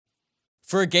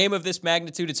For a game of this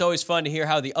magnitude, it's always fun to hear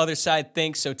how the other side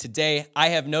thinks. So today, I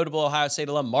have notable Ohio State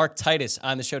alum Mark Titus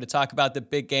on the show to talk about the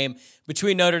big game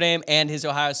between Notre Dame and his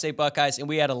Ohio State Buckeyes, and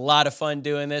we had a lot of fun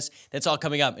doing this. That's all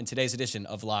coming up in today's edition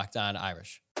of Locked On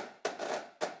Irish.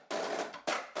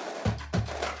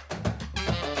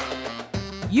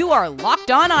 You are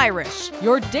Locked On Irish,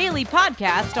 your daily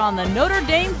podcast on the Notre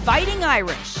Dame Fighting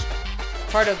Irish.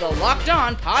 Part of the Locked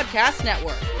On Podcast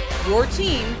Network, your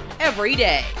team every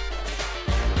day.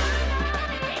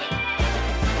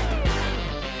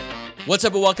 What's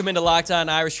up and welcome into Locked On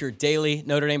Irish, your daily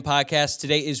Notre Dame podcast.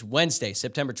 Today is Wednesday,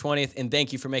 September 20th, and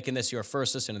thank you for making this your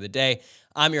first listen of the day.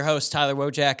 I'm your host, Tyler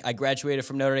Wojak. I graduated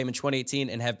from Notre Dame in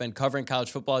 2018 and have been covering college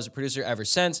football as a producer ever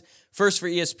since, first for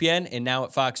ESPN and now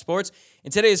at Fox Sports.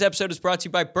 And today's episode is brought to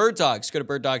you by Bird Dogs. Go to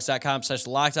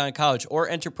birddogs.com/LockedOnCollege or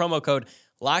enter promo code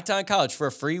LockedOnCollege for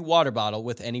a free water bottle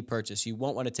with any purchase. You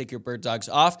won't want to take your Bird Dogs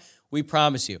off. We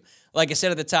promise you. Like I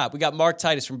said at the top, we got Mark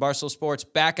Titus from Barstool Sports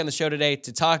back on the show today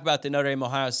to talk about the Notre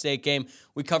Dame-Ohio State game.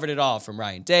 We covered it all, from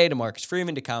Ryan Day to Marcus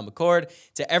Freeman to Kyle McCord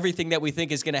to everything that we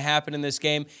think is going to happen in this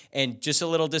game. And just a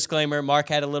little disclaimer, Mark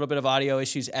had a little bit of audio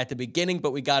issues at the beginning,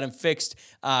 but we got him fixed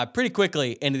pretty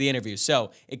quickly into the interview.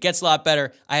 So it gets a lot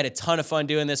better. I had a ton of fun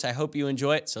doing this. I hope you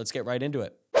enjoy it. So let's get right into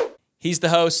it. He's the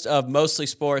host of Mostly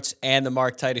Sports and the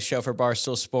Mark Titus Show for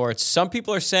Barstool Sports. Some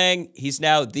people are saying he's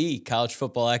now the college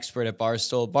football expert at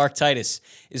Barstool. Mark Titus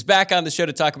is back on the show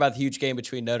to talk about the huge game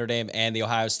between Notre Dame and the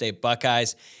Ohio State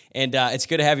Buckeyes. And it's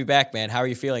good to have you back, man. How are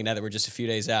you feeling now that we're just a few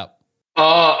days out?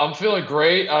 I'm feeling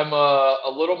great. I'm a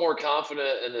little more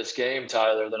confident in this game,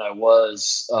 Tyler, than I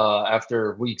was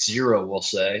after week 0, we'll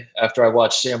say. After I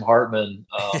watched Sam Hartman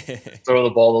throw the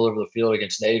ball all over the field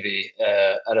against Navy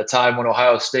at a time when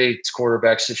Ohio State's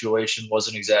quarterback situation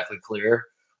wasn't exactly clear.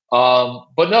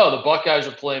 But no, the Buckeyes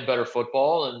are playing better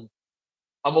football, and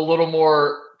I'm a little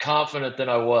more confident than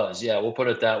I was. Yeah, we'll put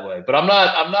it that way. But I'm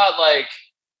not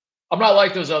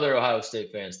like those other Ohio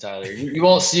State fans, Tyler. You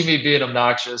won't see me being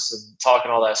obnoxious and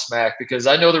talking all that smack because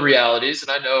I know the realities,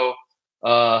 and I know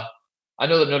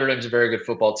that Notre Dame's a very good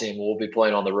football team. We'll be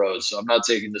playing on the road, so I'm not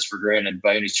taking this for granted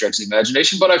by any stretch of the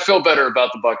imagination. But I feel better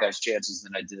about the Buckeyes' chances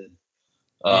than I did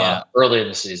early in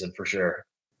the season, for sure.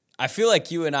 I feel like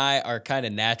you and I are kind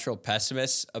of natural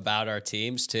pessimists about our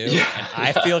teams too. Yeah. And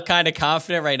I feel kind of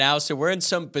confident right now. So we're in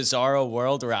some bizarro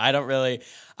world where I don't really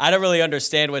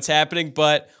understand what's happening,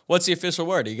 but what's the official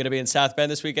word? Are you going to be in South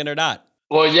Bend this weekend or not?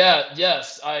 Well,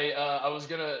 yes.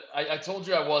 I told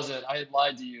you I wasn't. I had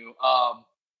lied to you.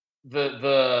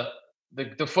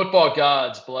 The football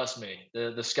gods bless me.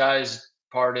 The skies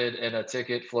parted and a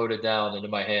ticket floated down into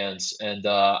my hands, and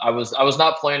I was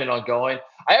not planning on going.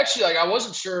 I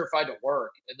wasn't sure if I had to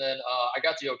work, and then I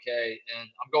got the okay, and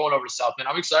I'm going over to South Bend.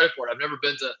 I'm excited for it.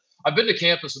 I've been to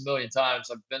campus a million times.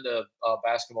 I've been to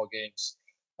basketball games,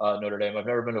 Notre Dame. I've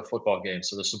never been to a football game,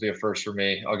 so this will be a first for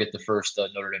me. I'll get the first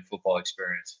Notre Dame football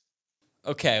experience.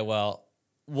 Okay, well,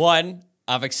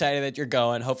 I'm excited that you're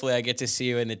going. Hopefully I get to see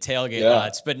you in the tailgate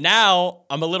lots. But now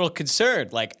I'm a little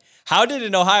concerned. Like, how did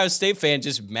an Ohio State fan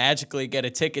just magically get a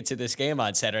ticket to this game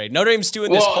on Saturday? Notre Dame's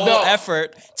doing this whole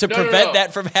effort to prevent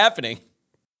that from happening.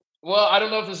 Well, I don't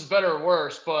know if this is better or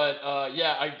worse, but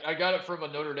I got it from a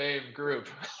Notre Dame group.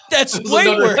 That's way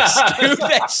worse, dude.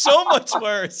 That's so much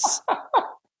worse.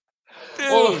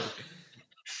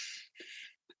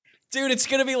 Dude, it's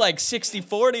going to be like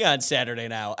 60-40 on Saturday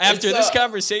now after this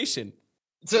conversation.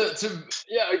 Again,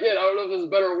 I don't know if this is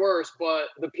better or worse, but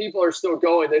the people are still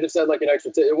going. They just had like an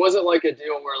extra ticket. It wasn't like a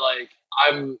deal where like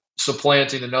I'm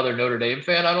supplanting another Notre Dame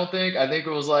fan, I don't think. I think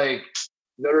it was like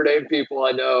Notre Dame people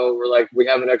I know were like, we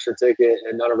have an extra ticket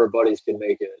and none of our buddies can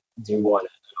make it. Do you want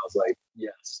it? And I was like,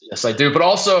 yes, I do. But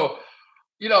also,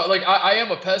 like I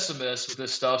am a pessimist with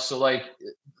this stuff. So like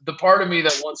the part of me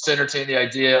that wants to entertain the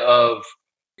idea of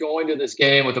going to this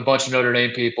game with a bunch of Notre Dame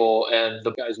people and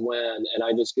the guys win, and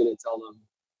I just get to tell them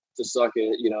to suck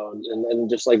it, and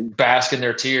just like bask in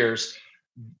their tears.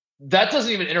 That doesn't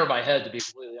even enter my head, to be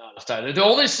completely honest, Tyler. The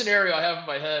only scenario I have in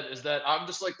my head is that I'm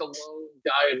just like the lone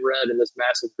guy in red in this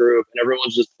massive group, and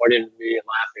everyone's just pointing at me and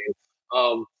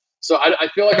laughing. So I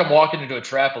feel like I'm walking into a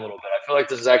trap a little bit. I feel like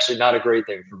this is actually not a great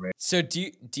thing for me. So do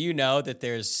you know that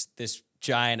there's this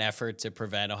giant effort to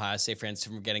prevent Ohio State fans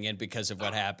from getting in because of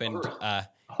what happened?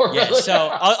 Yeah, so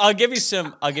I'll give you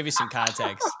some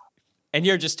context. And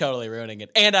you're just totally ruining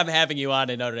it. And I'm having you on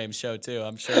a Notre Dame show, too.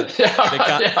 I'm sure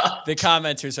the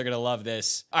commenters are going to love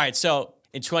this. All right, so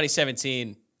in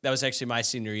 2017, that was actually my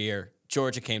senior year,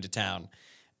 Georgia came to town.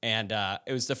 And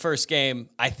it was the first game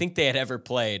I think they had ever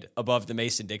played above the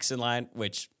Mason-Dixon line,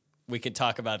 which we could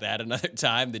talk about that another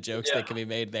time, the jokes that can be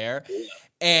made there.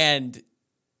 And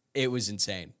it was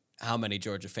insane how many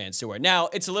Georgia fans there were. Now,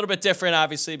 it's a little bit different,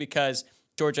 obviously, because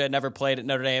Georgia had never played at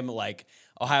Notre Dame. Like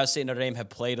Ohio State and Notre Dame have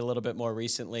played a little bit more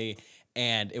recently,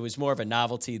 and it was more of a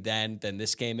novelty then than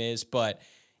this game is. But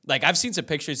like I've seen some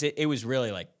pictures. It was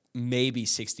really like maybe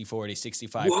 60-40,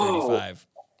 65-35.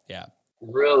 Yeah.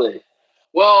 Really?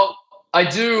 Well, I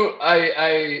do.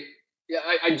 I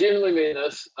genuinely mean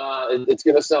this. It's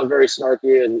going to sound very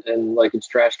snarky and like it's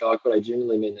trash talk, but I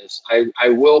genuinely mean this. I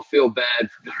will feel bad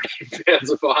for Notre Dame fans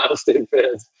of Ohio State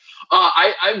fans.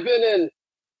 I've been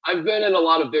in a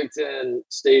lot of Big Ten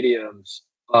stadiums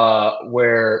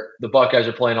where the Buckeyes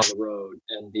are playing on the road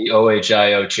and the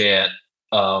OHIO chant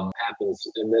happens.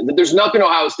 And there's nothing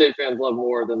Ohio State fans love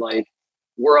more than like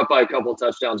we're up by a couple of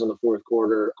touchdowns in the fourth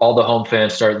quarter. All the home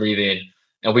fans start leaving.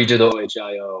 And we do the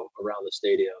OHIO around the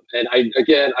stadium. And I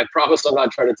promise I'm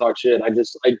not trying to talk shit. I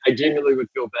genuinely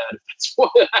would feel bad if that's what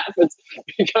happens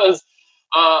because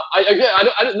I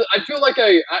feel like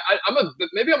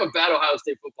maybe I'm a bad Ohio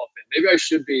State football fan. Maybe I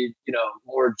should be,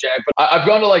 more jacked. But I've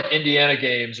gone to like Indiana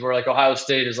games where like Ohio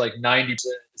State is like 90%.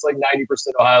 It's like 90%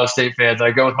 Ohio State fans. I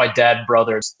go with my dad and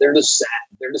brothers. They're just sad.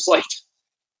 They're just like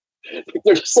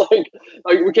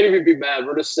we can't even be mad.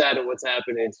 We're just sad at what's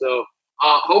happening. So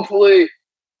hopefully.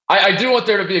 I do want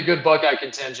there to be a good Buckeye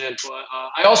contingent, but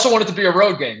I also want it to be a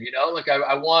road game, Like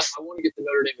I want to get the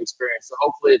Notre Dame experience. So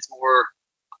hopefully it's more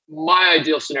 – my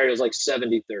ideal scenario is like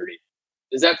 70-30.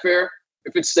 Is that fair?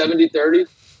 If it's 70-30?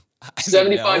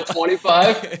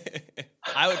 75-25?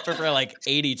 I would prefer like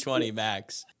 80-20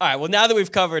 max. All right, well, now that we've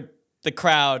covered the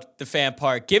crowd, the fan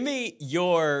part, give me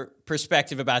your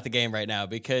perspective about the game right now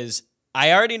because –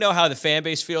 I already know how the fan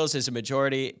base feels as a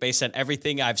majority based on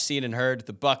everything I've seen and heard.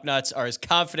 The Bucknuts are as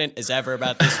confident as ever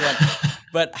about this one.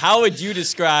 But how would you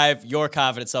describe your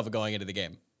confidence level going into the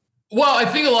game? Well, I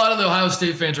think a lot of the Ohio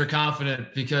State fans are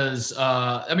confident because,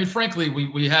 frankly,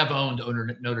 we have owned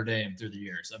Notre Dame through the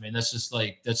years. I mean, that's just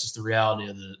the reality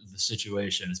of the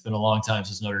situation. It's been a long time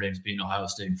since Notre Dame's beaten Ohio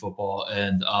State in football.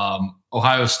 And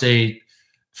Ohio State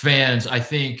fans, I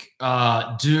think,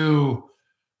 do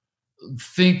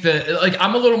think that like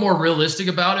I'm a little more realistic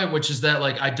about it, which is that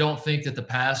like I don't think that the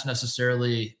past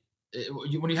necessarily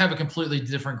when you have a completely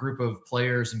different group of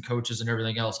players and coaches and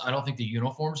everything else, I don't think the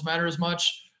uniforms matter as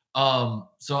much.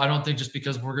 So I don't think just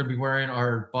because we're going to be wearing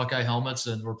our Buckeye helmets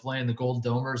and we're playing the Gold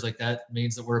Domers, like that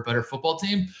means that we're a better football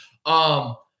team.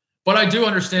 But I do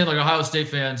understand like Ohio State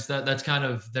fans that's kind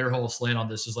of their whole slant on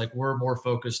this is like we're more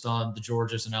focused on the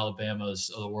Georgias and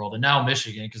Alabamas of the world and now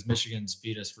Michigan because Michigan's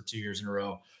beat us for 2 years in a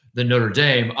row than Notre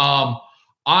Dame.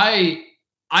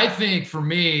 I think for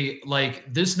me,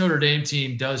 like this Notre Dame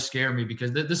team does scare me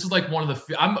because this is like one of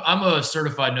the. I'm a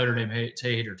certified Notre Dame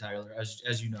hater, Tyler,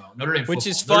 as you know. Notre Dame, which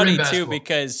is funny too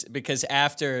because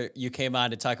after you came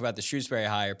on to talk about the Shrewsbury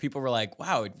hire, people were like,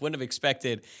 "Wow, I wouldn't have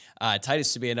expected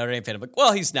Titus to be a Notre Dame fan." I'm like,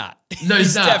 "Well, he's not. No,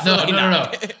 he's not.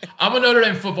 No. I'm a Notre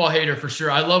Dame football hater for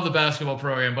sure. I love the basketball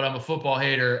program, but I'm a football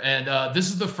hater, and this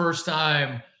is the first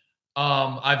time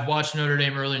I've watched Notre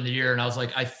Dame early in the year, and I was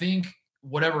like, I think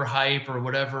whatever hype or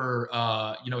whatever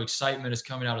excitement is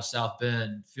coming out of South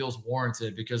Bend feels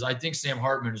warranted because I think Sam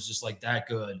Hartman is just like that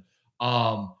good.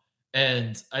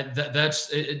 It's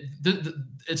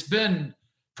been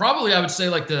probably I would say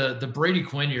like the Brady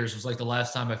Quinn years was like the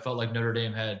last time I felt like Notre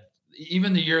Dame had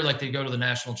even the year like they go to the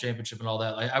national championship and all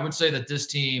that. Like I would say that this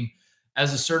team,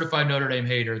 as a certified Notre Dame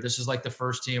hater, this is like the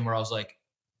first team where I was like,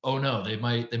 oh no, they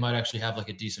might actually have like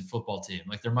a decent football team.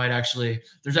 Like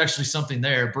there's actually something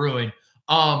there brewing.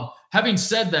 Having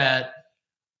said that,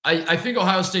 I think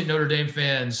Ohio State Notre Dame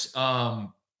fans,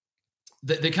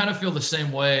 they kind of feel the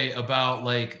same way about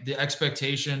like the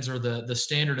expectations or the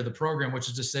standard of the program, which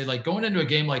is to say like going into a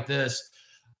game like this,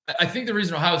 I think the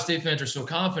reason Ohio State fans are so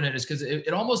confident is because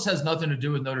it almost has nothing to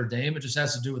do with Notre Dame. It just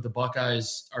has to do with the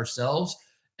Buckeyes ourselves.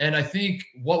 And I think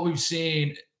what we've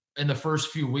seen in the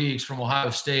first few weeks from Ohio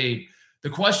State, the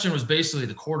question was basically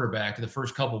the quarterback in the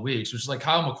first couple of weeks, which is like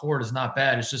Kyle McCord is not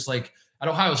bad. It's just like at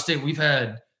Ohio State, we've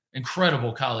had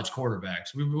incredible college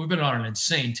quarterbacks. We've been on an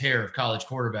insane tear of college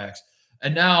quarterbacks.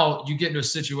 And now you get into a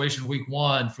situation week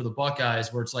one for the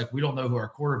Buckeyes where it's like, we don't know who our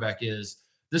quarterback is.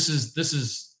 This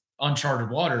is uncharted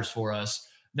waters for us.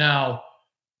 Now,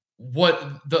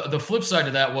 what the flip side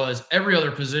of that was every other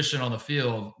position on the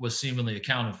field was seemingly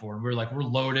accounted for. And we're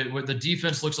loaded. The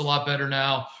defense looks a lot better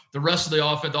now. The rest of the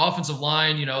offensive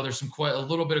line, there's a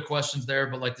little bit of questions there,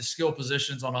 but like the skill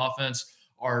positions on offense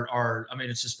are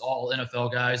it's just all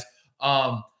NFL guys.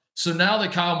 So now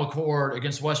that Kyle McCord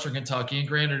against Western Kentucky, and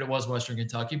granted it was Western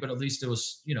Kentucky, but at least it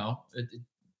was,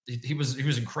 he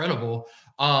was incredible.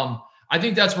 I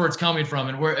think that's where it's coming from.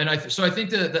 So I think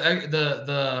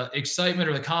the excitement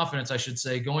or the confidence, I should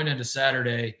say, going into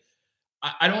Saturday,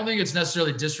 I don't think it's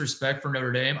necessarily disrespect for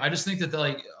Notre Dame. I just think that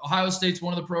like Ohio State's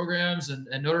one of the programs and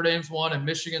Notre Dame's one and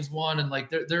Michigan's one. And like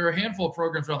there are a handful of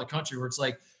programs around the country where it's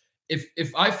like,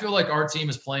 if I feel like our team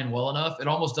is playing well enough, it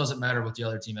almost doesn't matter what the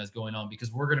other team has going on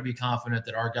because we're going to be confident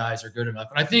that our guys are good enough.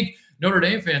 And I think Notre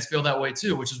Dame fans feel that way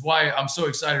too, which is why I'm so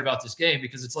excited about this game,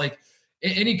 because it's like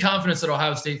any confidence that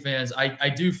Ohio State fans, I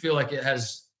do feel like it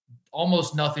has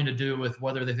almost nothing to do with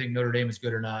whether they think Notre Dame is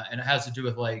good or not. And it has to do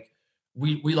with like,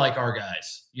 we like our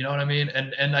guys, you know what I mean?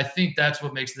 And I think that's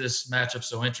what makes this matchup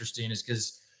so interesting, is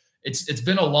because it's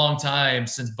been a long time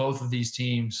since both of these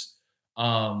teams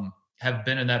have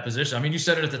been in that position. I mean, you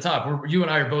said it at the top. You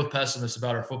and I are both pessimists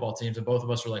about our football teams, and both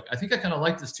of us are like, I think I kind of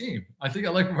like this team. I think I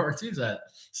like where our team's at.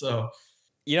 So,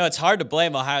 it's hard to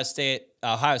blame Ohio State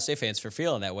fans for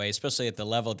feeling that way, especially at the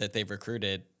level that they've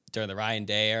recruited during the Ryan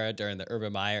Day era, during the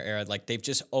Urban Meyer era. Like they've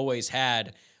just always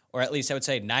had, or at least I would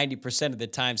say 90% of the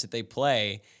times that they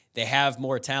play, they have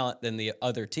more talent than the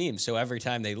other team. So every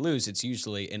time they lose, it's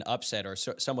usually an upset or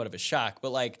somewhat of a shock.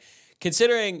 But like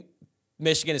considering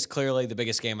Michigan is clearly the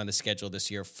biggest game on the schedule this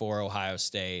year for Ohio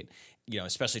State,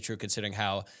 especially true considering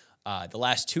how the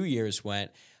last 2 years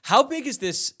went. How big is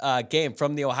this game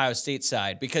from the Ohio State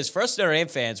side? Because for us Notre Dame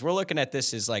fans, we're looking at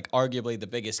this as like arguably the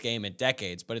biggest game in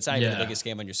decades, but it's not even the biggest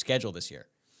game on your schedule this year.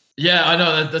 Yeah, I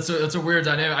know that's a weird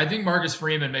dynamic. I think Marcus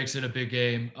Freeman makes it a big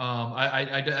game.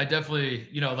 I definitely,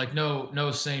 like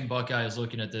no sane Buckeye is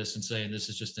looking at this and saying this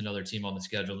is just another team on the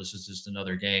schedule. This is just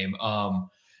another game.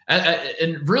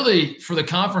 And really for the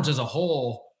conference as a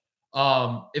whole,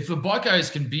 if the Buckeyes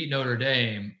can beat Notre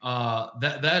Dame,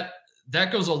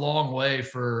 that goes a long way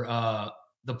for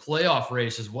the playoff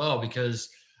race as well, because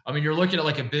I mean, you're looking at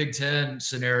like a Big Ten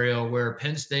scenario where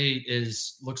Penn State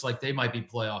looks like they might be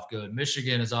playoff good.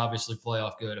 Michigan is obviously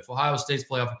playoff good. If Ohio State's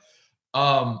playoff,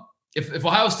 if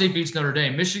Ohio State beats Notre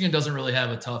Dame, Michigan doesn't really have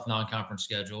a tough non-conference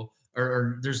schedule,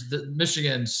 or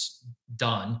Michigan's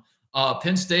done.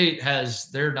 Penn State has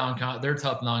their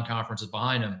tough non-conferences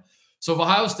behind them. So if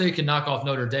Ohio State can knock off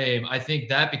Notre Dame, I think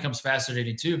that becomes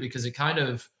fascinating too, because it kind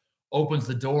of opens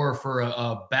the door for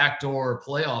a backdoor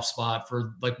playoff spot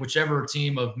for like whichever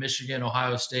team of Michigan,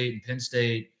 Ohio State, and Penn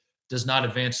State does not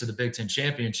advance to the Big Ten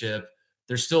championship.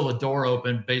 There's still a door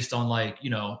open based on like,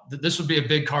 this would be a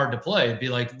big card to play. It'd be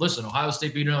like, listen, Ohio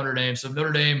State beat Notre Dame. So if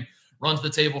Notre Dame runs the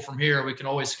table from here, we can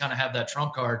always kind of have that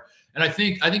trump card. And I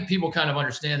think people kind of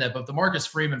understand that, but the Marcus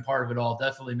Freeman part of it all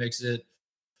definitely makes it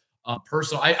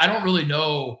personal. I don't really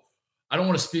know. I don't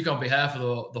want to speak on behalf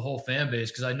of the whole fan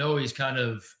base, because I know he's kind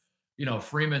of,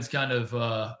 Freeman's kind of,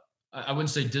 I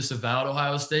wouldn't say disavowed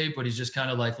Ohio State, but he's just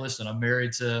kind of like, listen, I'm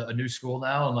married to a new school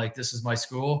now, and like, this is my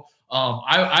school.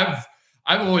 I've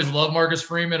always loved Marcus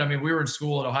Freeman. I mean, we were in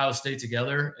school at Ohio State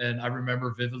together, and I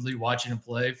remember vividly watching him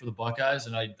play for the Buckeyes,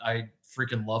 and I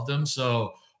freaking loved him.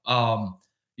 So,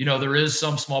 there is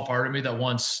some small part of me that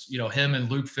wants, him and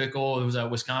Luke Fickell, who's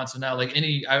at Wisconsin now, like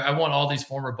I want all these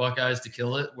former Buckeyes to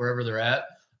kill it wherever they're at.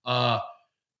 But,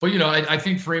 I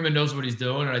think Freeman knows what he's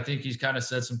doing. And I think he's kind of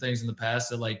said some things in the past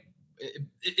that, like,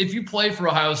 if you play for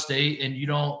Ohio State and you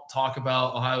don't talk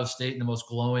about Ohio State in the most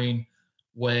glowing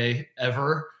way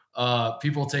ever,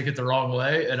 people take it the wrong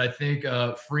way. And I think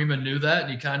Freeman knew that.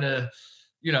 And he kind of,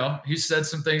 he said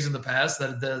some things in the past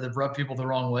that rubbed people the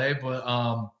wrong way. But,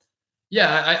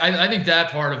 I think that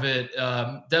part of it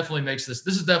definitely makes this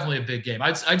is definitely a big game.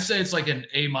 I'd say it's like an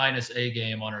A-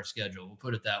 game on our schedule. We'll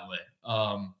put it that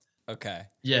way. Okay.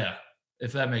 Yeah,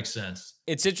 if that makes sense.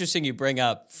 It's interesting you bring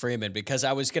up Freeman, because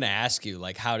I was going to ask you,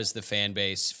 like, how does the fan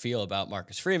base feel about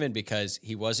Marcus Freeman? Because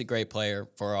he was a great player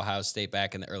for Ohio State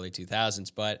back in the early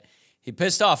 2000s, but he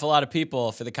pissed off a lot of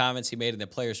people for the comments he made in the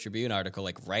Players Tribune article,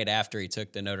 like right after he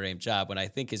took the Notre Dame job, when I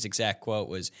think his exact quote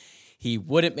was, he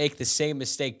wouldn't make the same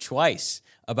mistake twice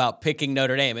about picking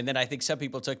Notre Dame. And then I think some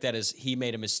people took that as he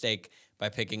made a mistake by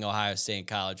picking Ohio State in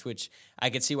college, which I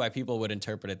could see why people would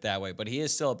interpret it that way. But he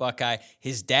is still a Buckeye.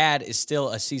 His dad is still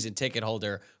a season ticket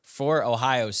holder for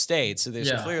Ohio State. So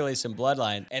there's clearly some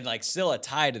bloodline and like still a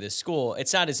tie to this school.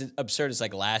 It's not as absurd as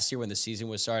like last year when the season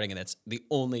was starting, and that's the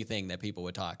only thing that people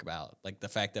would talk about, like the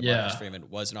fact that Marcus Freeman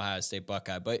was an Ohio State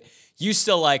Buckeye. But you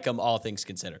still like him, all things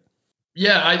considered.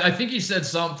 Yeah, I think he said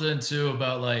something too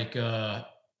about like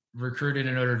recruiting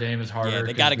in Notre Dame is harder. Yeah,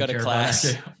 they got to go to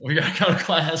class. We got to go to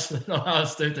class. In Ohio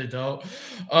State, they don't.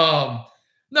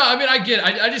 No, I mean,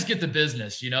 I just get the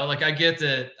business, like I get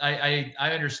that. I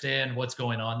understand what's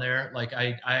going on there. Like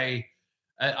I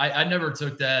never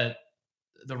took that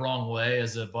the wrong way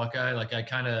as a Buckeye. Like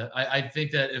I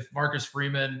think that if Marcus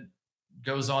Freeman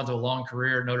goes on to a long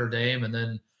career at Notre Dame and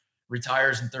then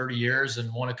retires in 30 years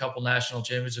and won a couple national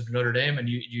championships at Notre Dame, and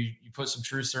you put some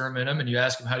true serum in him and you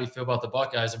ask him, how do you feel about the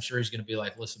Buckeyes? I'm sure he's going to be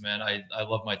like, listen, man, I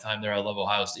love my time there. I love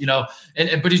Ohio State,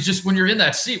 but he's just, when you're in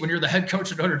that seat, when you're the head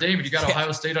coach at Notre Dame and you got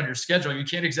Ohio State on your schedule, you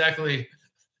can't exactly,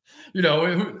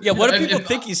 what do people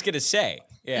think he's going to say?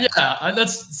 Yeah, I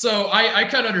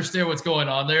kind of understand what's going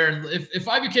on there. And if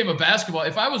I became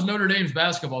if I was Notre Dame's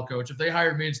basketball coach, if they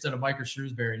hired me instead of Micah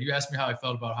Shrewsbury and you asked me how I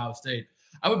felt about Ohio State,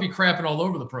 I would be crapping all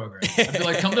over the program. I'd be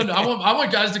like, I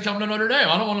want guys to come to Notre Dame.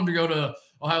 I don't want them to go to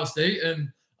Ohio State. And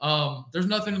there's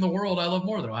nothing in the world I love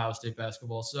more than Ohio State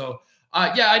basketball. So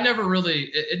it never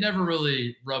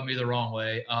really rubbed me the wrong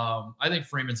way. I think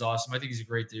Freeman's awesome. I think he's a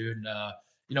great dude. And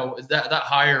that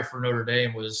hire for Notre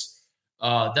Dame was,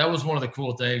 that was one of the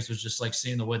cool things, was just like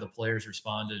seeing the way the players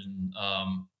responded. And,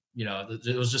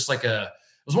 it was just like it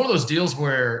was one of those deals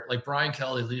where like Brian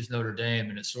Kelly leaves Notre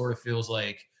Dame and it sort of feels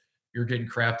like you're getting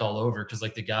crapped all over because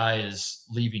like the guy is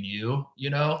leaving you,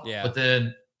 Yeah. But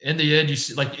then in the end, you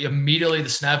see like immediately the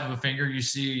snap of a finger, you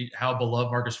see how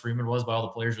beloved Marcus Freeman was by all the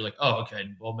players. You're like, oh, okay,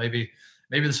 well, maybe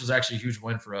this was actually a huge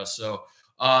win for us. So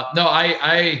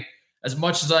I as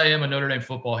much as I am a Notre Dame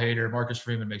football hater, Marcus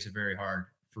Freeman makes it very hard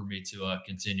for me to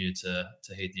continue to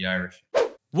hate the Irish.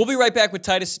 We'll be right back with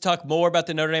Titus to talk more about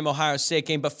the Notre Dame-Ohio State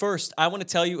game. But first, I want to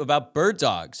tell you about Bird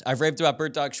Dogs. I've raved about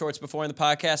Bird Dog shorts before in the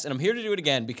podcast, and I'm here to do it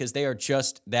again because they are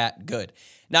just that good.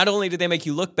 Not only do they make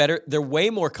you look better, they're way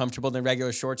more comfortable than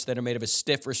regular shorts that are made of a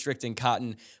stiff, restricting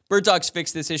cotton. Bird Dogs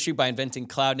fixed this issue by inventing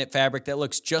cloud knit fabric that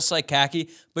looks just like khaki,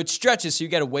 but stretches so you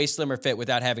get a way slimmer fit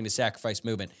without having to sacrifice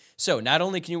movement. So not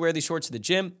only can you wear these shorts to the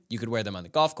gym, you could wear them on the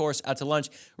golf course, out to lunch,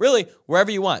 really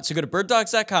wherever you want. So go to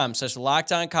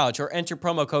birddogs.com/LockedOnCollege or enter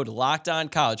promo code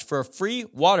LockedOnCollege for a free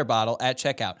water bottle at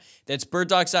checkout. That's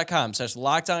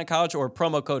birddogs.com/LockedOnCollege or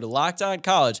promo code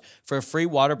LockedOnCollege for a free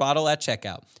water bottle at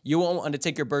checkout. You won't want to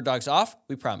take your Bird Dogs off,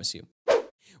 we promise you.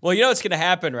 Well, you know what's going to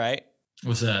happen, right?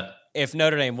 What's that? If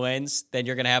Notre Dame wins, then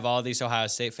you're going to have all these Ohio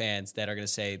State fans that are going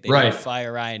to say they need to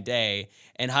fire Ryan Day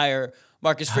and hire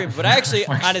Marcus Freeman. But actually,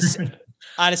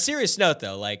 on a serious note,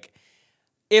 though, like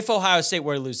if Ohio State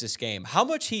were to lose this game, how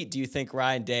much heat do you think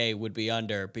Ryan Day would be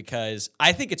under? Because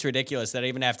I think it's ridiculous that I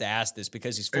even have to ask this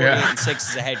because he's 48-6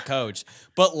 as a head coach.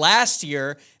 But last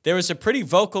year, there was a pretty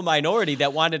vocal minority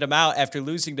that wanted him out after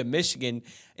losing to Michigan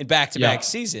in back-to-back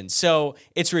seasons. So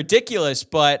it's ridiculous,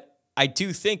 but I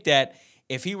do think that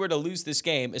if he were to lose this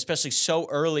game, especially so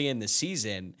early in the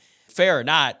season, fair or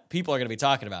not, people are going to be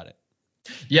talking about it.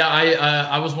 Yeah,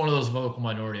 I was one of those vocal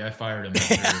minority. I fired him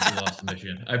after we lost to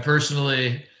Michigan.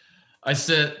 I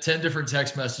sent 10 different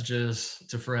text messages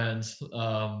to friends.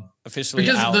 Officially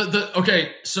because out.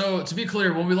 So to be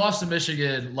clear, when we lost to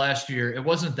Michigan last year, it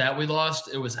wasn't that we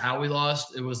lost, it was how we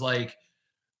lost. It was like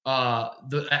at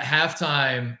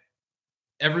halftime,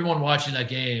 everyone watching that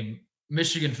game,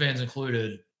 Michigan fans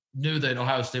included, knew that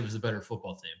Ohio State was the better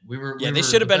football team. They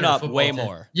should have been up way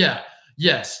more. Yeah.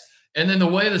 Yes. And then the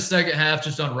way the second half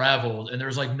just unraveled, and there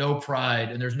was like no pride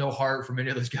and there's no heart from any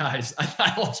of those guys,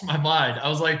 I lost my mind. I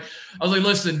was like,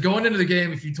 listen, going into the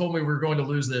game, if you told me we were going to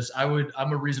lose this,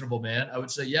 I'm a reasonable man. I would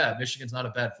say, yeah, Michigan's not a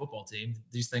bad football team.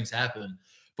 These things happen.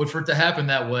 But for it to happen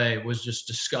that way was just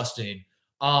disgusting.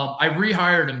 I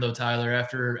rehired him though, Tyler,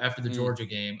 after the Georgia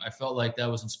game. I felt like that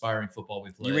was inspiring football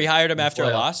we played. You rehired him after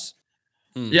a loss?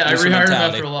 Yeah, I rehired him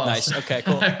after a loss. Nice. Okay,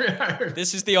 cool.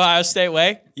 This is the Ohio State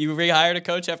way. You rehired a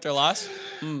coach after a loss?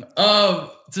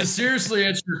 To seriously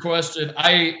answer your question,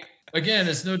 again,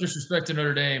 it's no disrespect to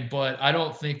Notre Dame, but I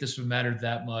don't think this would matter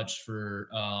that much for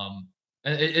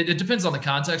it depends on the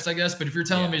context, I guess. But if you're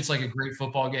telling me it's like a great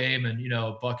football game and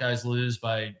Buckeyes lose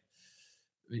by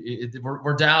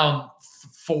we're down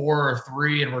 4 or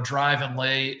 3 and we're driving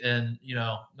late and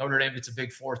Notre Dame gets a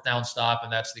big 4th down stop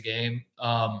and that's the game.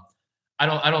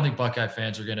 I don't think Buckeye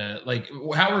fans are gonna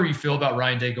however you feel about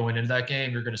Ryan Day going into that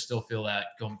game, you're gonna still feel that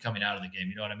coming out of the game.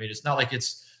 You know what I mean? It's not like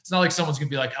someone's gonna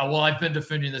be like, oh well, I've been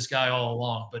defending this guy all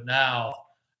along, but now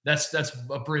that's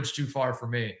a bridge too far for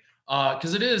me.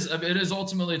 Because it is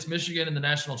ultimately it's Michigan in the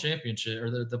national championship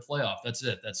or the playoff. That's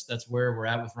it. That's where we're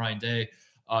at with Ryan Day.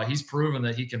 He's proven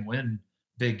that he can win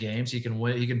big games. He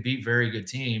can beat very good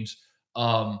teams.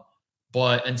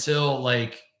 But until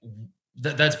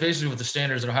that's basically what the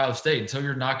standards at Ohio State. Until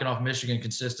you're knocking off Michigan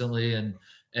consistently and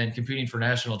competing for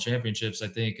national championships, I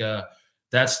think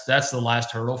that's the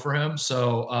last hurdle for him.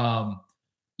 So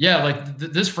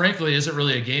this frankly isn't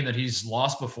really a game that he's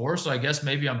lost before. So I guess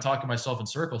maybe I'm talking myself in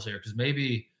circles here because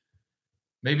maybe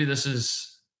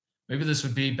this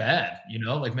would be bad.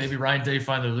 Maybe Ryan Day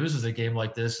finally loses a game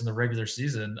like this in the regular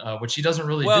season, which he doesn't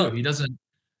really do. He doesn't.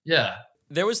 Yeah.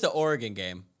 There was the Oregon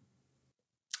game.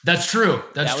 That's true.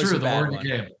 That's That was true. a The bad Oregon one.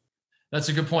 game. That's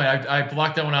a good point. I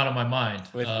blocked that one out of my mind.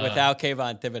 Without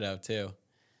Kayvon Thibodeau too.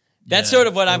 That's sort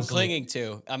of what I'm clinging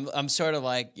to. I'm sort of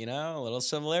like, a little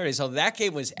similarity. So that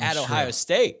game was at Ohio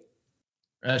State.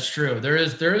 That's true. There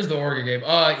is the Oregon game.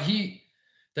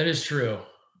 That is true.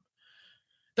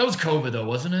 That was COVID though,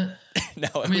 wasn't it?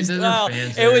 No,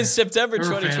 it was September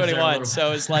 2021,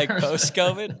 so it's like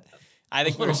post-COVID. I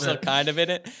think we're still kind of in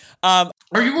it. Are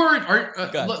you worried?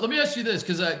 Let me ask you this,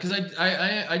 because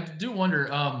I do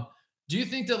wonder. Do you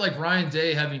think that like Ryan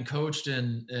Day having coached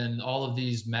in all of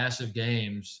these massive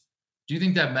games, do you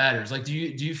think that matters? Like, do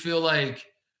you feel like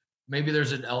maybe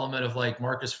there's an element of like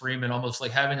Marcus Freeman almost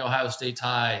like having Ohio State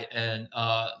tie, and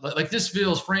like this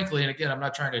feels, frankly, and again, I'm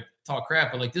not trying to talk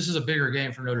crap, but like this is a bigger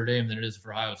game for Notre Dame than it is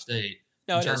for Ohio State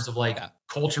in terms of like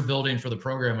culture building for the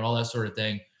program and all that sort of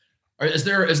thing. Is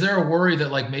there a worry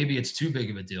that like maybe it's too big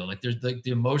of a deal? Like there's like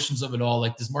the emotions of it all.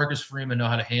 Like, does Marcus Freeman know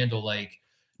how to handle like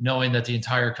knowing that the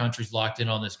entire country's locked in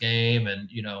on this game and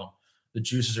the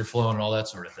juices are flowing and all that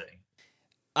sort of thing?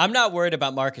 I'm not worried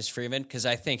about Marcus Freeman because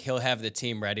I think he'll have the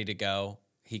team ready to go.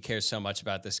 He cares so much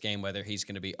about this game, whether he's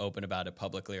going to be open about it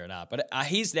publicly or not. But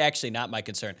he's actually not my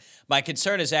concern. My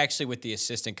concern is actually with the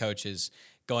assistant coaches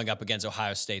going up against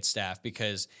Ohio State staff,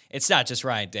 because it's not just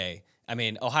Ryan Day. I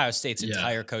mean, Ohio State's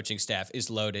entire coaching staff is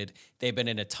loaded. They've been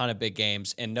in a ton of big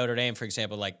games. And Notre Dame, for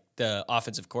example, like the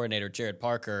offensive coordinator, Jared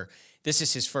Parker, this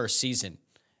is his first season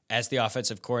as the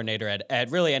offensive coordinator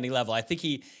at really any level. I think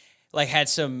he had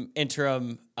some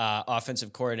interim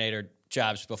offensive coordinator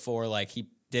jobs before. Like he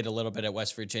did a little bit at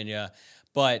West Virginia,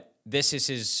 but this is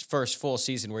his first full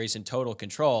season where he's in total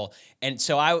control. And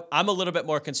so I'm a little bit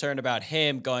more concerned about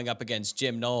him going up against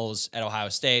Jim Knowles at Ohio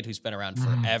State, who's been around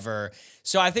forever.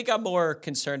 So I think I'm more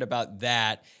concerned about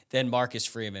that than Marcus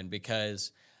Freeman,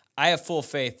 because I have full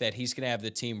faith that he's going to have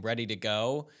the team ready to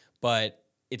go, but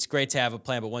it's great to have a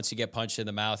plan, but once you get punched in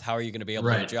the mouth, how are you going to be able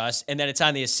to adjust? And then it's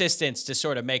on the assistants to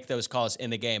sort of make those calls in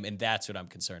the game, and that's what I'm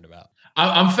concerned about.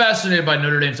 I'm fascinated by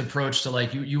Notre Dame's approach to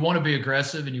like you want to be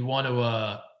aggressive and you want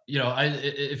to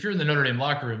if you're in the Notre Dame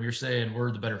locker room, you're saying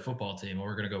we're the better football team and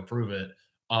we're going to go prove it.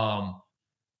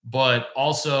 But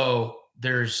also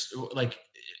there's like,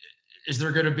 is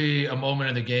there going to be a moment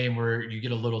in the game where you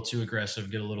get a little too aggressive,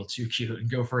 get a little too cute, and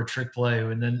go for a trick play,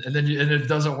 and then it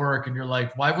doesn't work, and you're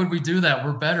like, why would we do that?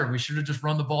 We're better. We should have just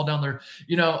run the ball down there.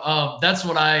 That's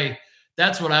what I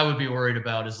would be worried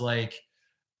about. Is like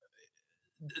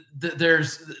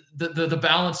there's the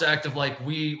balance act of like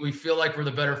we feel like we're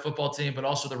the better football team, but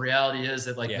also the reality is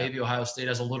that maybe Ohio State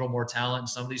has a little more talent in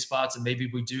some of these spots, and maybe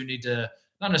we do need to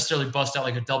not necessarily bust out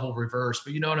like a double reverse,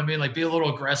 but you know what I mean? Like be a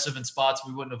little aggressive in spots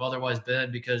we wouldn't have otherwise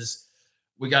been, because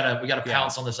we gotta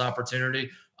pounce on this opportunity.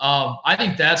 I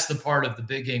think that's the part of the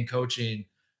big game coaching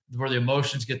where the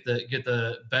emotions get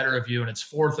the better of you, and it's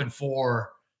 4th and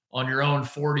 4 on your own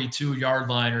 42-yard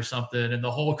line or something, and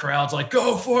the whole crowd's like,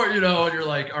 go for it, and you're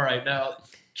like, all right, now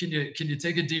can you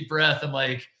take a deep breath and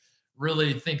like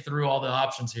really think through all the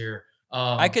options here?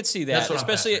 I could see that,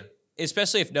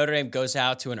 especially if Notre Dame goes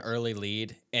out to an early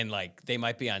lead and like they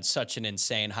might be on such an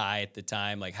insane high at the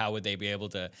time. Like how would they be able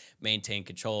to maintain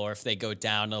control? Or if they go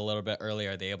down a little bit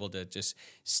earlier, are they able to just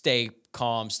stay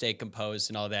calm, stay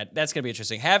composed and all that? That's going to be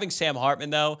interesting. Having Sam Hartman,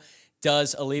 though,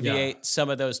 does alleviate some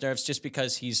of those nerves, just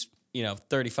because he's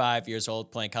 35 years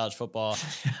old playing college football.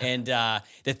 And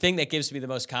the thing that gives me the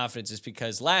most confidence is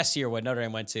because last year when Notre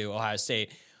Dame went to Ohio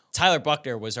State, Tyler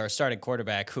Buchner was our starting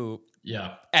quarterback who,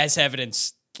 as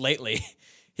evidenced lately,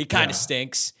 he kind of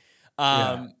stinks.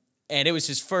 And it was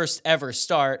his first ever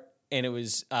start, and it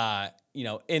was,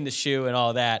 in the shoe and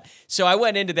all that. So I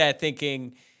went into that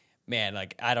thinking, man,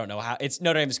 like, I don't know how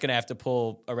Notre Dame is going to have to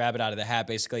pull a rabbit out of the hat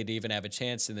basically to even have a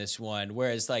chance in this one.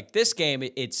 Whereas like this game,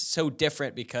 it's so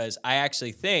different because I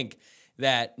actually think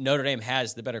that Notre Dame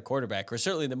has the better quarterback, or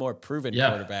certainly the more proven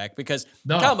quarterback, because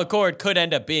Kyle McCord could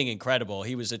end up being incredible.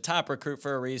 He was a top recruit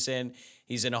for a reason.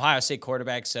 He's an Ohio State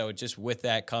quarterback, so just with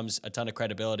that comes a ton of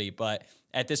credibility. But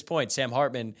at this point, Sam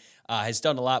Hartman has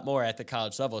done a lot more at the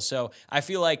college level. So I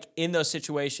feel like in those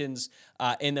situations,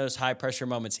 in those high-pressure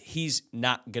moments, he's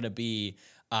not going to be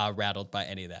rattled by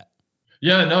any of that.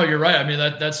 Yeah, no, you're right. I mean,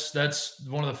 that's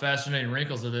one of the fascinating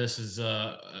wrinkles of this is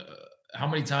how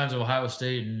many times Ohio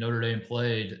State and Notre Dame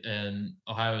played, and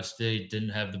Ohio State didn't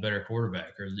have the better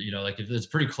quarterback, or like it's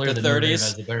pretty clear that Notre Dame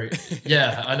has the better.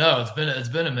 Yeah, I know it's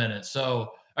been a minute.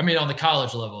 So I mean, on the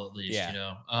college level at least,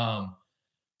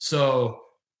 so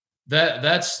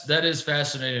that is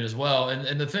fascinating as well.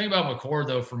 And the thing about McCord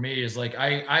though for me is like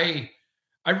I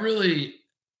really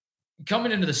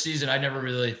coming into the season, I never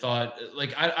really thought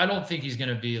like I don't think he's going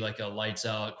to be like a lights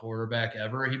out quarterback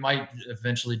ever. He might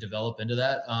eventually develop into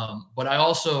that. But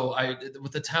I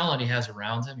with the talent he has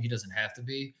around him, he doesn't have to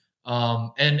be.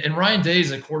 And Ryan Day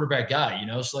is a quarterback guy, you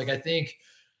know. So like I think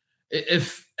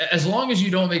if as long as you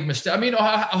don't make mistakes, I mean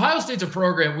Ohio State's a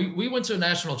program. We went to a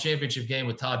national championship game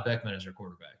with Todd Beckman as our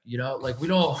quarterback. You know, like we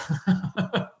don't.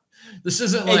 This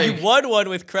isn't like you won one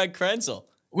with Craig Krenzel.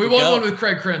 We won one with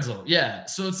Craig Krenzel. Yeah.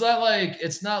 So it's not like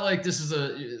this is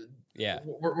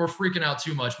we're freaking out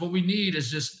too much. What we need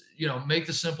is just, you know, make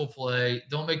the simple play.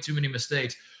 Don't make too many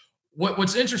mistakes.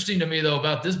 What's interesting to me though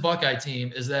about this Buckeye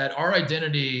team is that our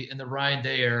identity in the Ryan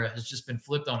Day era has just been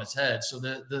flipped on its head. So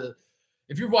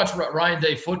if you watch Ryan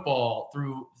Day football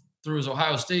through his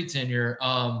Ohio State tenure,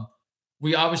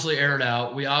 we obviously aired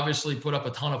out. We obviously put up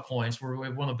a ton of points. We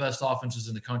have one of the best offenses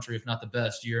in the country, if not the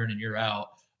best, year in and year out.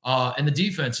 And the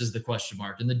defense is the question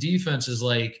mark. And the defense is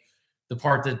like the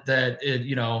part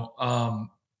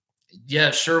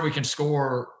sure, we can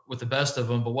score with the best of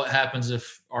them, but what happens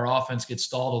if our offense gets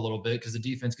stalled a little bit because the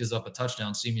defense gives up a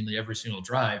touchdown seemingly every single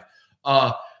drive?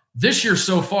 This year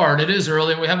so far, and it is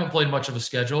early, and we haven't played much of a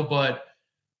schedule, but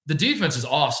the defense is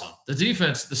awesome. The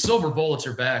defense, the Silver Bullets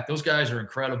are back. Those guys are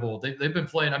incredible. They've been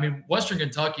playing. I mean, Western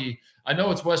Kentucky, I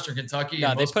know it's Western Kentucky.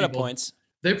 No, they put up points.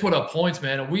 They put up points,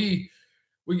 man. And we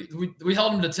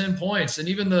held them to 10 points. And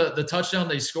even the touchdown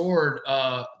they scored,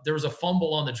 there was a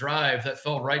fumble on the drive that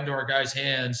fell right into our guys'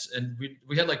 hands. And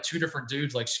we had like two different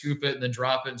dudes like scoop it and then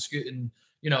drop it and scoot. And,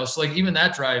 you know, it's like even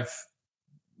that drive,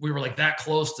 we were like that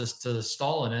close to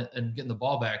stalling it and getting the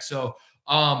ball back. So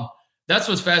that's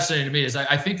what's fascinating to me is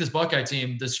I think this Buckeye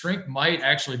team, the strength might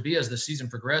actually be as the season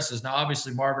progresses. Now,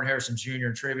 obviously Marvin Harrison Jr.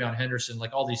 and Travion Henderson,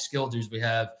 like all these skill dudes we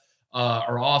have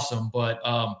are awesome. But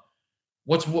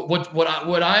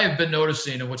what I have been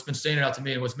noticing and what's been standing out to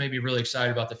me and what's made me really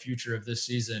excited about the future of this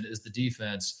season is the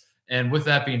defense. And with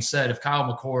that being said, if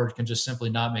Kyle McCord can just simply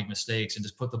not make mistakes and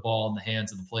just put the ball in the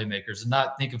hands of the playmakers and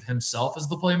not think of himself as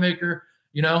the playmaker,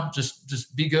 you know,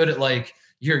 just be good at like,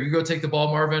 here, you go take the ball,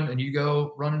 Marvin, and you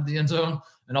go run into the end zone,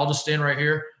 and I'll just stand right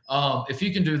here. If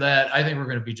he can do that, I think we're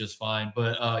going to be just fine.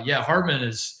 But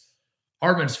Hartman's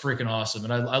freaking awesome,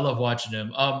 and I love watching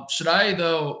him. Should I,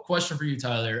 though, question for you,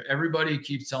 Tyler, everybody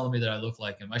keeps telling me that I look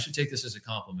like him. I should take this as a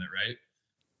compliment, right?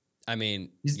 I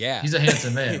mean, he's a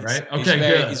handsome man, right? Okay,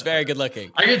 good. He's very good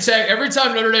looking. I get tagged every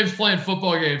time Notre Dame's playing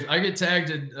football games. I get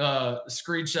tagged in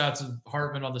screenshots of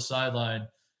Hartman on the sideline.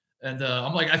 And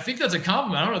I'm like, I think that's a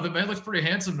compliment. I don't know. The man looks pretty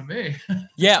handsome to me.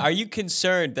 Yeah. Are you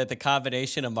concerned that the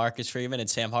combination of Marcus Freeman and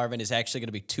Sam Hartman is actually going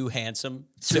to be too handsome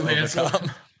to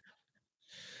overcome?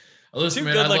 Listen,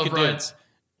 man,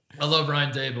 I love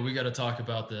Ryan Day, but we got to talk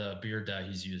about the beard dye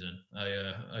he's using.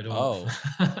 I don't.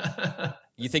 Oh.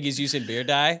 You think he's using beard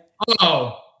dye?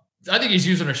 Oh, I think he's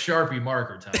using a Sharpie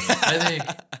marker, Tyler.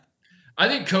 I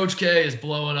think Coach K is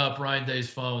blowing up Ryan Day's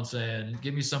phone saying,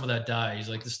 give me some of that dye. He's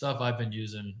like, the stuff I've been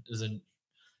using isn't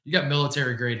 – you got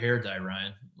military grade hair dye,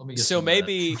 Ryan. Let me get some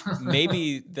maybe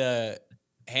the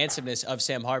handsomeness of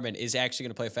Sam Hartman is actually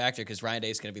going to play a factor because Ryan Day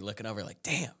is going to be looking over like,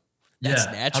 damn, that's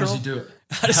natural. How does he do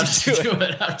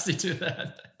it? How does he do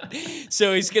that?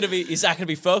 So he's not going to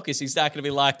be focused. He's not going to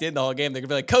be locked in the whole game. They're going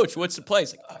to be like, Coach, what's the play?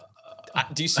 He's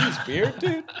like, do you see his beard,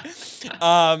 dude?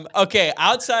 Okay,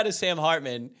 outside of Sam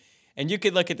Hartman – and you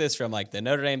could look at this from like the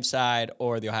Notre Dame side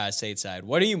or the Ohio State side.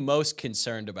 What are you most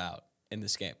concerned about in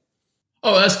this game?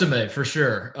 Oh, Estime for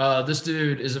sure. This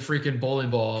dude is a freaking bowling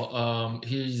ball.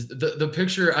 He's the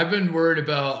picture. I've been worried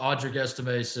about Audric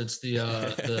Estime since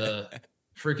the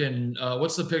freaking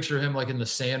what's the picture of him like in the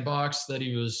sandbox that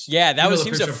he was? Yeah, he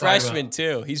was a freshman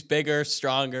too. He's bigger,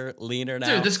 stronger, leaner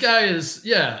now. Dude, this guy is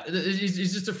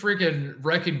he's just a freaking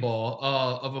wrecking ball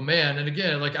of a man. And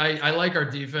again, like I like our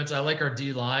defense, I like our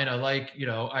D line, I like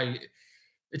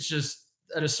it's just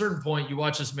at a certain point you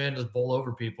watch this man just bowl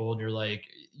over people, and you're like,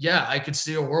 yeah, I could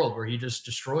see a world where he just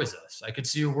destroys us. I could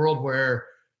see a world where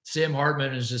Sam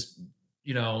Hartman is just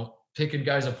picking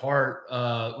guys apart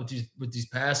with these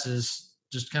passes.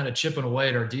 Just kind of chipping away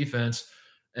at our defense,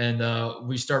 and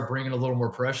we start bringing a little more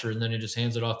pressure, and then he just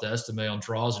hands it off to Estime on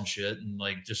draws and shit, and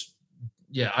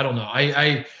I don't know.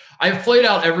 I've played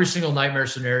out every single nightmare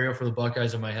scenario for the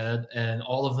Buckeyes in my head, and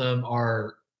all of them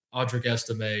are Audric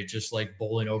Estime just like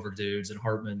bowling over dudes and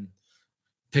Hartman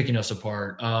picking us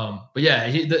apart. But yeah,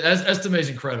 Estime is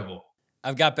incredible.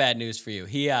 I've got bad news for you.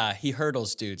 He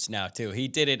hurdles dudes now too. He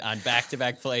did it on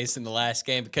back-to-back plays in the last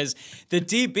game because the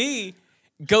DB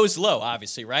goes low,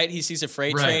 obviously, right? He sees a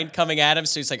freight train coming at him,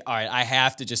 so he's like, all right, I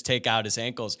have to just take out his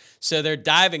ankles. So they're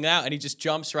diving out, and he just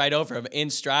jumps right over him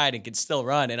in stride and can still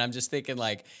run. And I'm just thinking,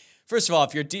 like, First of all,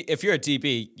 if you're a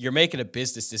DB, you're making a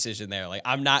business decision there. Like,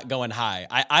 I'm not going high.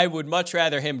 I would much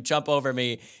rather him jump over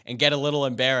me and get a little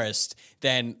embarrassed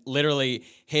than literally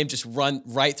him just run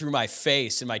right through my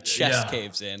face and my chest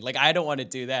caves in. Like, I don't want to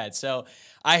do that. So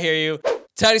I hear you.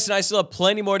 Titus and I still have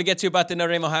plenty more to get to about the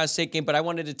Notre Dame-Ohio State game, but I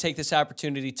wanted to take this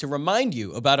opportunity to remind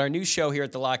you about our new show here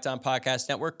at the Locked On Podcast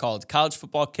Network called College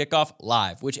Football Kickoff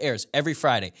Live, which airs every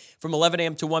Friday from 11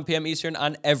 a.m. to 1 p.m. Eastern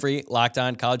on every Locked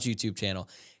On College YouTube channel.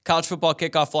 College Football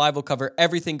Kickoff Live will cover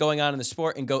everything going on in the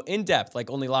sport and go in-depth like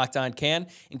only Locked On can,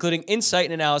 including insight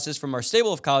and analysis from our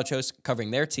stable of college hosts covering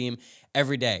their team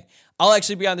every day. I'll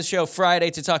actually be on the show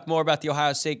Friday to talk more about the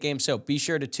Ohio State game, so be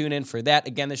sure to tune in for that.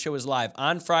 Again, the show is live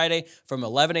on Friday from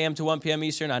 11 a.m. to 1 p.m.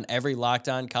 Eastern on every Locked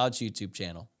On College YouTube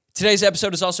channel. Today's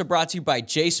episode is also brought to you by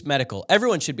Jace Medical.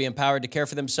 Everyone should be empowered to care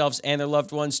for themselves and their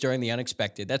loved ones during the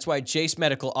unexpected. That's why Jace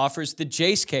Medical offers the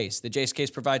Jace Case. The Jace Case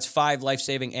provides 5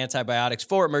 life-saving antibiotics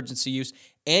for emergency use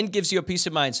and gives you a peace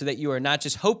of mind so that you are not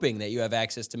just hoping that you have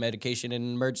access to medication in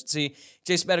an emergency.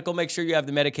 Jace Medical makes sure you have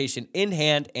the medication in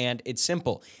hand, and it's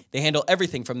simple. They handle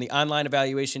everything from the online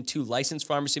evaluation to licensed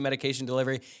pharmacy medication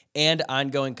delivery and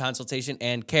ongoing consultation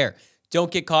and care. Don't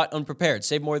get caught unprepared.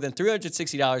 Save more than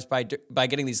 $360 by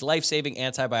getting these life-saving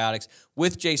antibiotics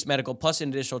with Jace Medical, plus an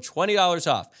additional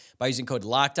 $20 off by using code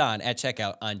LOCKEDON at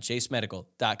checkout on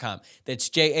jacemedical.com. That's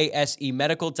JASE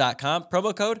medical.com,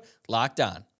 promo code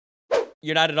LOCKEDON.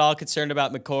 You're not at all concerned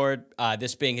about McCord,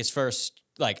 this being his first,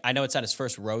 I know it's not his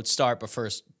first road start, but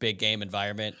first big game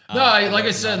environment. No, I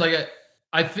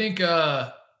think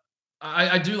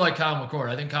I do like Kyle McCord.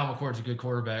 I think Kyle McCord's a good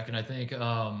quarterback, and I think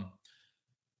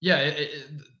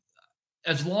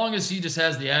as long as he just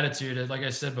has the attitude, like I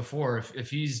said before,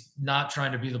 if he's not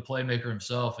trying to be the playmaker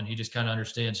himself and he just kind of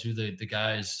understands who the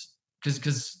guys,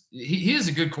 because he is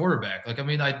a good quarterback.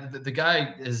 The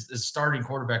guy is starting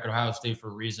quarterback at Ohio State for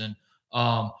a reason.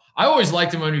 I always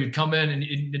liked him when he'd come in and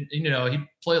he'd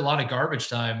play a lot of garbage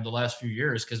time the last few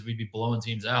years because we'd be blowing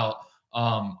teams out.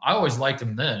 I always liked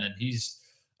him then, and he's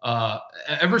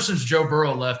ever since Joe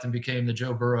Burrow left and became the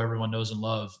Joe Burrow everyone knows and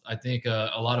loves, I think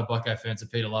a lot of Buckeye fans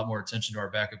have paid a lot more attention to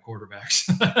our backup quarterbacks.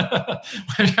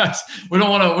 we don't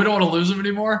want to lose him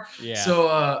anymore. Yeah.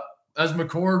 So as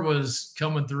McCord was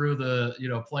coming through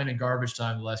the playing in garbage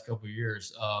time the last couple of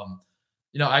years,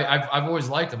 I've always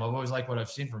liked him. I've always liked what I've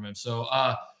seen from him. So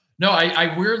no,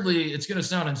 I weirdly, it's going to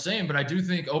sound insane, but I do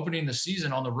think opening the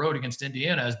season on the road against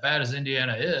Indiana, as bad as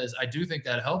Indiana is, I do think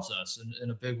that helps us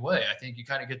in a big way. I think you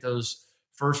kind of get those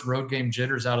first road game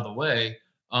jitters out of the way.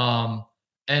 I'm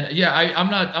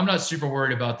not super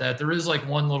worried about that. There is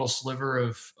one little sliver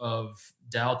of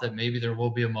doubt that maybe there will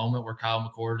be a moment where Kyle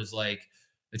McCord is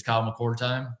it's Kyle McCord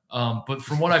time. But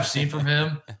from what I've seen from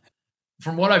him,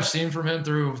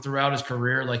 throughout his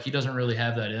career, he doesn't really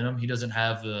have that in him. He doesn't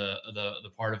have the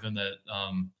part of him that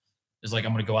is I'm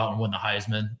going to go out and win the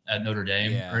Heisman at Notre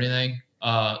Dame or anything.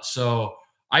 So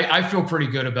I feel pretty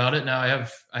good about it. Now I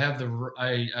have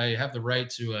the right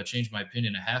to change my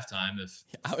opinion at halftime. If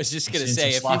I was just going to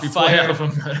say,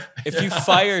 if you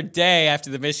fire Day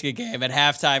after the Michigan game at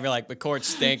halftime, you're like, McCord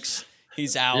stinks.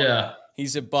 He's out. Yeah.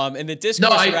 He's a bum. And the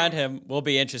discourse around him will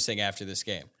be interesting after this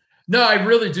game. No, I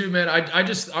really do, man. I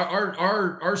just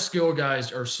our skill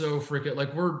guys are so freaking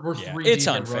we're 3 deep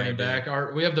at running back.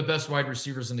 We have the best wide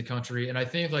receivers in the country, and I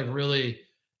think really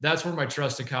that's where my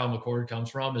trust in Kyle McCord comes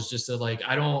from. Is just that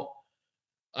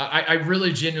I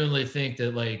really genuinely think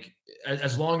that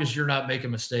as long as you're not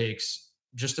making mistakes,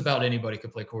 just about anybody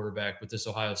could play quarterback with this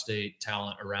Ohio State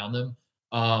talent around them.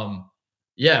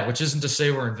 Which isn't to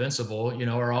say we're invincible.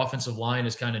 Our offensive line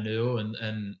is kind of new,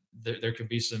 and there could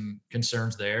be some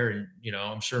concerns there. And,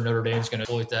 I'm sure Notre Dame's going to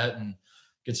exploit that and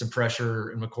get some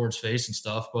pressure in McCord's face and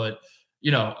stuff. But,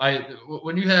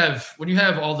 when you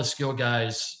have all the skill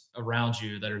guys around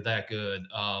you that are that good,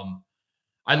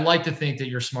 I'd like to think that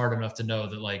you're smart enough to know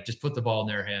that just put the ball in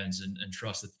their hands and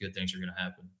trust that good things are going to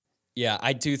happen. Yeah,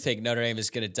 I do think Notre Dame is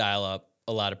going to dial up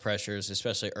a lot of pressures,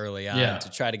 especially early on, to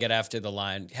try to get after the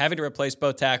line. Having to replace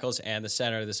both tackles and the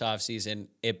center this offseason,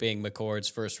 it being McCord's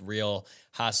first real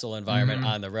hostile environment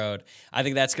on the road, I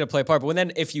think that's going to play a part.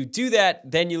 But if you do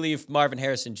that, then you leave Marvin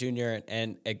Harrison Jr.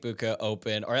 and Egbuka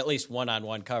open, or at least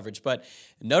one-on-one coverage. But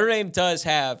Notre Dame does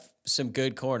have some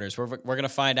good corners. We're going to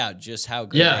find out just how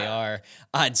good they are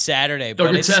on Saturday.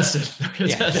 They'll get tested.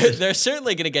 They're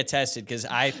certainly going to get tested, because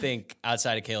I think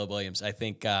outside of Caleb Williams, I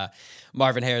think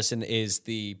Marvin Harrison is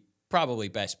the probably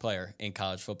best player in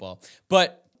college football.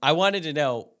 But I wanted to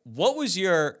know, what was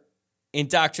your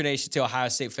indoctrination to Ohio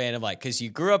State fan of because you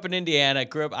grew up in Indiana,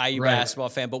 grew up IU basketball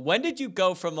fan, but when did you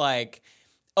go from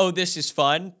oh, this is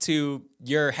fun, to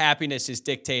your happiness is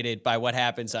dictated by what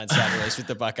happens on Saturdays with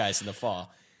the Buckeyes in the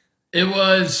fall? It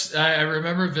was, I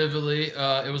remember vividly.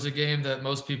 It was a game that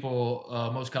most people,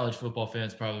 most college football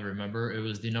fans probably remember. It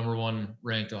was the number 1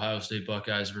 ranked Ohio State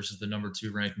Buckeyes versus the number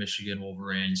 2 ranked Michigan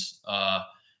Wolverines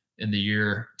in the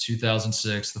year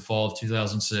 2006, the fall of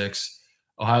 2006.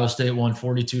 Ohio State won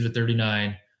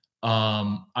 42-39.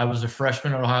 I was a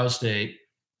freshman at Ohio State.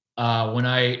 When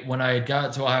I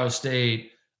got to Ohio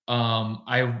State,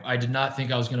 I did not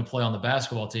think I was going to play on the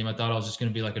basketball team. I thought I was just going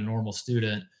to be like a normal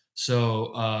student.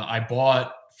 So I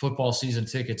bought football season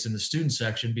tickets in the student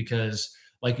section because,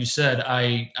 like you said,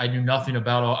 I knew nothing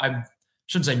about. I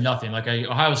shouldn't say nothing. Like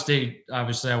Ohio State,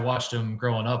 obviously, I watched them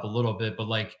growing up a little bit, but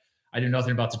like I knew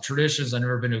nothing about the traditions. I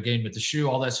never been to a game with the shoe,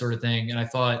 all that sort of thing. And I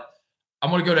thought, I'm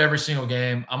going to go to every single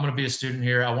game. I'm going to be a student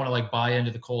here. I want to like buy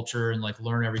into the culture and like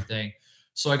learn everything.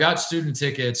 So I got student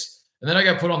tickets. And then I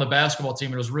got put on the basketball team,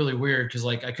 and it was really weird because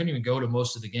like I couldn't even go to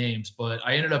most of the games, but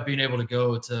I ended up being able to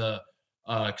go to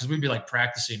because we'd be like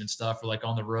practicing and stuff, or like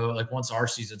on the road. Like once our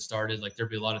season started, like there'd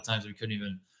be a lot of times we couldn't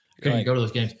even go to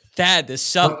those games. Dad, this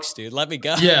sucks, dude. Let me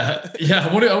go. Yeah.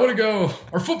 I want to go.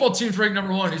 Our football team's ranked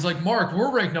number 1. He's like, Mark,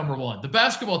 we're ranked number 1. The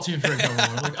basketball team's ranked number 1.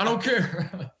 I'm like, I don't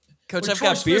care. Coach, like, I've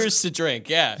got beers to drink.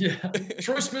 Yeah.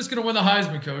 Troy Smith's gonna win the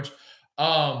Heisman, Coach.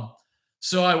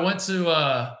 So I went to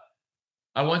the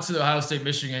Ohio State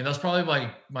Michigan game. That was probably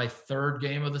like my 3rd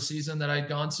game of the season that I'd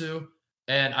gone to.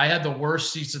 And I had the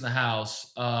worst seats in the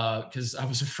house because I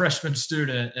was a freshman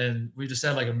student, and we just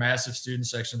had like a massive student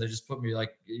section. They just put me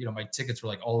like, my tickets were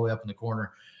like all the way up in the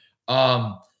corner.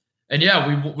 And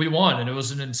yeah, we won, and it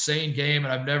was an insane game.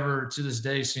 And I've never to this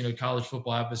day seen a college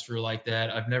football atmosphere like that.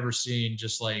 I've never seen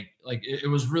just like it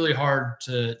was really hard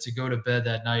to go to bed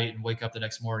that night and wake up the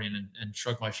next morning and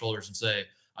shrug my shoulders and say,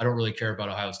 I don't really care about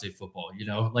Ohio State football.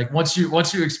 Like once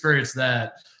you experience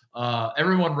that,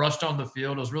 everyone rushed on the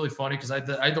field. It was really funny because I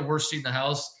had the worst seat in the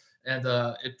house, and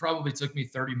it probably took me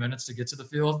 30 minutes to get to the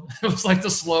field. It was like the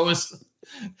slowest.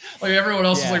 Like everyone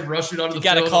else was like rushing onto the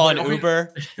field. You got to call an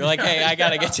Uber. You're like, hey, I got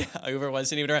to get you. Uber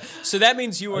wasn't even around. So that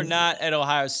means you were not at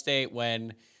Ohio State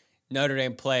when Notre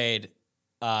Dame played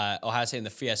Ohio State in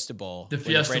the Fiesta Bowl. The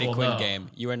Fiesta Brady Bowl, Quinn no.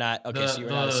 game. You were not. Okay, so you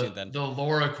were not a student then. The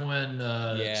Laura Quinn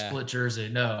split jersey.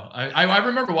 No, I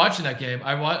remember watching that game.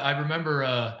 I remember.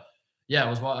 I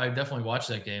definitely watched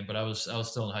that game, but I was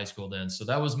still in high school then. So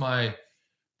that was the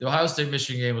Ohio State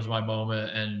Michigan game was my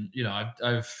moment, and I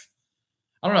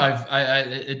don't know.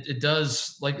 It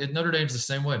does like Notre Dame's the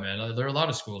same way, man. There are a lot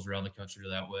of schools around the country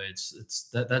that way.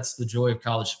 That's the joy of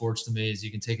college sports to me is you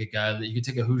can take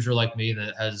a Hoosier like me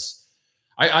that has.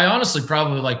 I honestly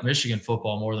probably like Michigan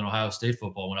football more than Ohio State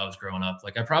football when I was growing up.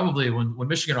 Like I probably when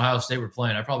Michigan and Ohio State were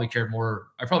playing, I probably cheered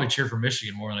for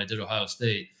Michigan more than I did Ohio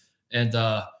State. And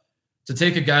to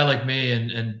take a guy like me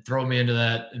and throw me into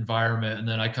that environment, and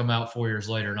then I come out 4 years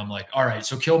later and I'm like, all right,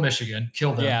 so kill Michigan,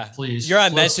 kill them, please. You're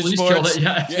on Message Sports.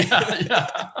 Yeah.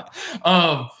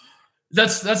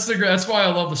 That's why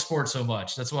I love the sport so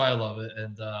much. That's why I love it.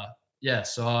 And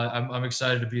so I'm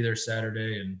excited to be there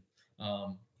Saturday, and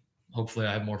hopefully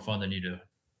I have more fun than you do.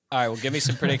 All right, well, give me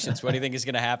some predictions. What do you think is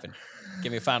going to happen?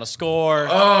 Give me a final score.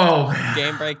 Oh,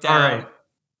 game breakdown.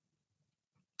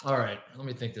 All right. Let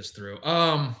me think this through.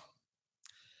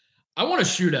 I want a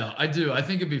shootout. I do. I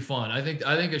think it'd be fun. I think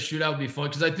a shootout would be fun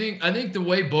because I think the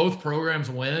way both programs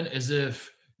win is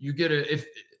if you get an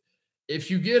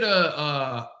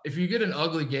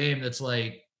ugly game that's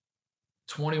like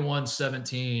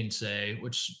 21-17, say,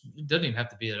 which doesn't even have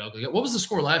to be that ugly. What was the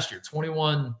score last year?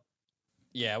 21.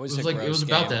 Yeah, it was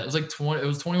about that. It was like 20. It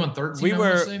was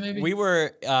 21-13. We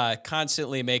were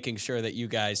constantly making sure that you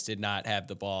guys did not have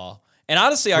the ball. And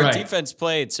honestly, our defense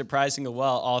played surprisingly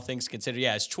well, all things considered.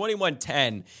 Yeah, it's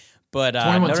 21-10. But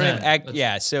Notre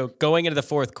Dame, so going into the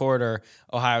fourth quarter,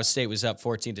 Ohio State was up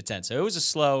 14-10. So it was a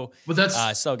slow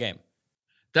game.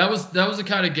 That was the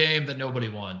kind of game that nobody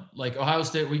won. Like Ohio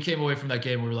State, we came away from that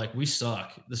game. We were like, we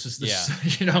suck.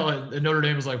 And Notre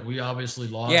Dame was like, we obviously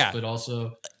lost, but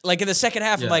also like in the second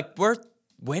half, I'm like, we're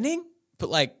winning, but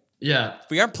like,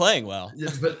 we aren't playing well.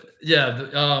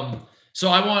 So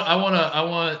I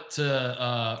want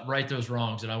to right those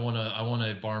wrongs, and I want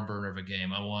a barn burner of a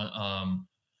game.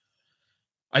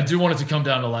 I do want it to come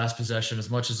down to last possession, as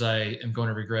much as I am going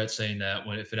to regret saying that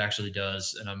if it actually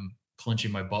does, and I'm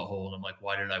clenching my butthole and I'm like,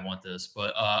 why did I want this?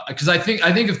 But because I think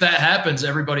if that happens,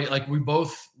 everybody, like, we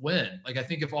both win. Like, I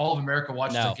think if all of America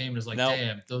watches that game and is like,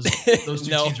 damn, those two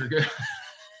teams are good.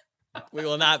 We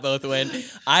will not both win.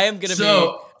 I am going to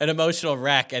be an emotional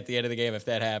wreck at the end of the game if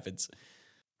that happens.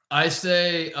 I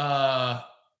say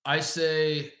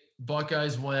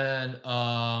Buckeyes win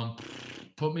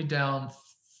put me down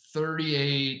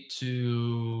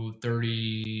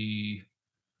 38-30.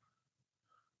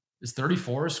 Is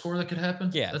 34 a score that could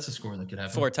happen? Yeah. That's a score that could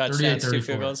happen. 4 touchdowns, 2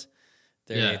 field goals.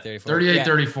 38-34.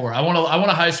 38-34. I want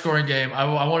a high scoring game. I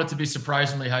want it to be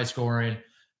surprisingly high scoring,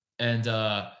 and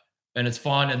it's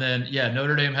fun. And then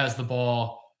Notre Dame has the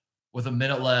ball with a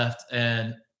minute left,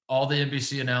 and all the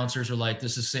NBC announcers are like,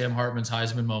 "This is Sam Hartman's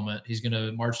Heisman moment. He's going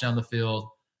to march down the field,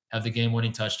 have the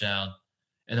game-winning touchdown."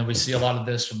 And then we see a lot of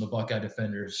this from the Buckeye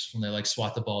defenders when they like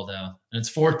swat the ball down, and it's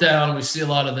 4th down. And we see a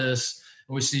lot of this,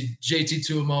 and we see JT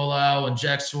Tuimoloau and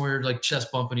Jack Sawyer like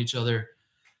chest bumping each other.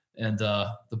 And the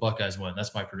Buckeyes win.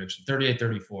 That's my prediction.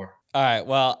 38-34. All right.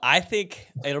 Well, I think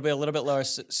it'll be a little bit lower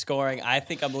scoring. I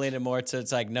think I'm leaning more to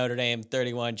it's like Notre Dame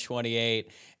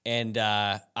 31-28, and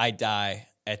I die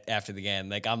after the game.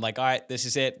 Like I'm like, all right, this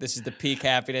is it. This is the peak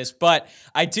happiness. But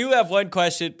I do have one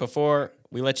question before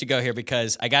we let you go here,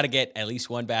 because I got to get at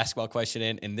least one basketball question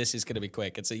in, and this is going to be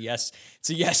quick. It's a yes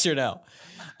or no.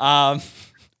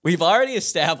 We've already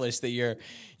established that you're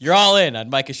all in on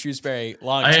Micah Shrewsbury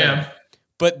long term. I am.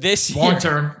 But this year,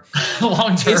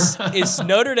 long term, is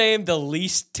Notre Dame the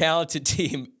least talented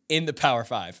team in the Power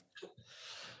 5?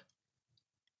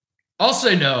 I'll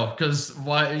say no, because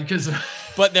why? Because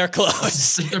but they're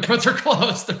close. They're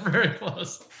close. They're very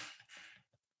close.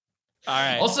 All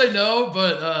right. I'll say no,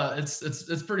 but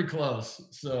it's pretty close.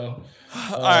 So,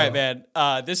 all right, man.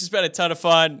 This has been a ton of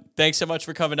fun. Thanks so much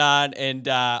for coming on, and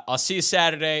I'll see you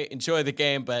Saturday. Enjoy the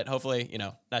game, but hopefully,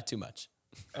 not too much.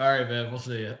 All right, man. We'll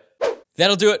see you.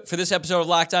 That'll do it for this episode of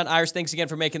Locked On Irish. Thanks again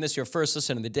for making this your first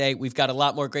listen of the day. We've got a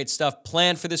lot more great stuff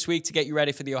planned for this week to get you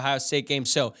ready for the Ohio State game.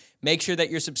 So make sure that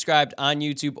you're subscribed on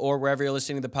YouTube or wherever you're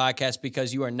listening to the podcast,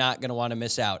 because you are not going to want to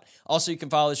miss out. Also, you can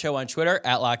follow the show on Twitter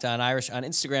at Locked On Irish, on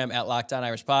Instagram at Locked On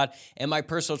Irish Pod, and my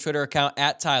personal Twitter account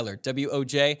at Tyler,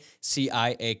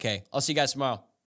 WOJCIAK. I'll see you guys tomorrow.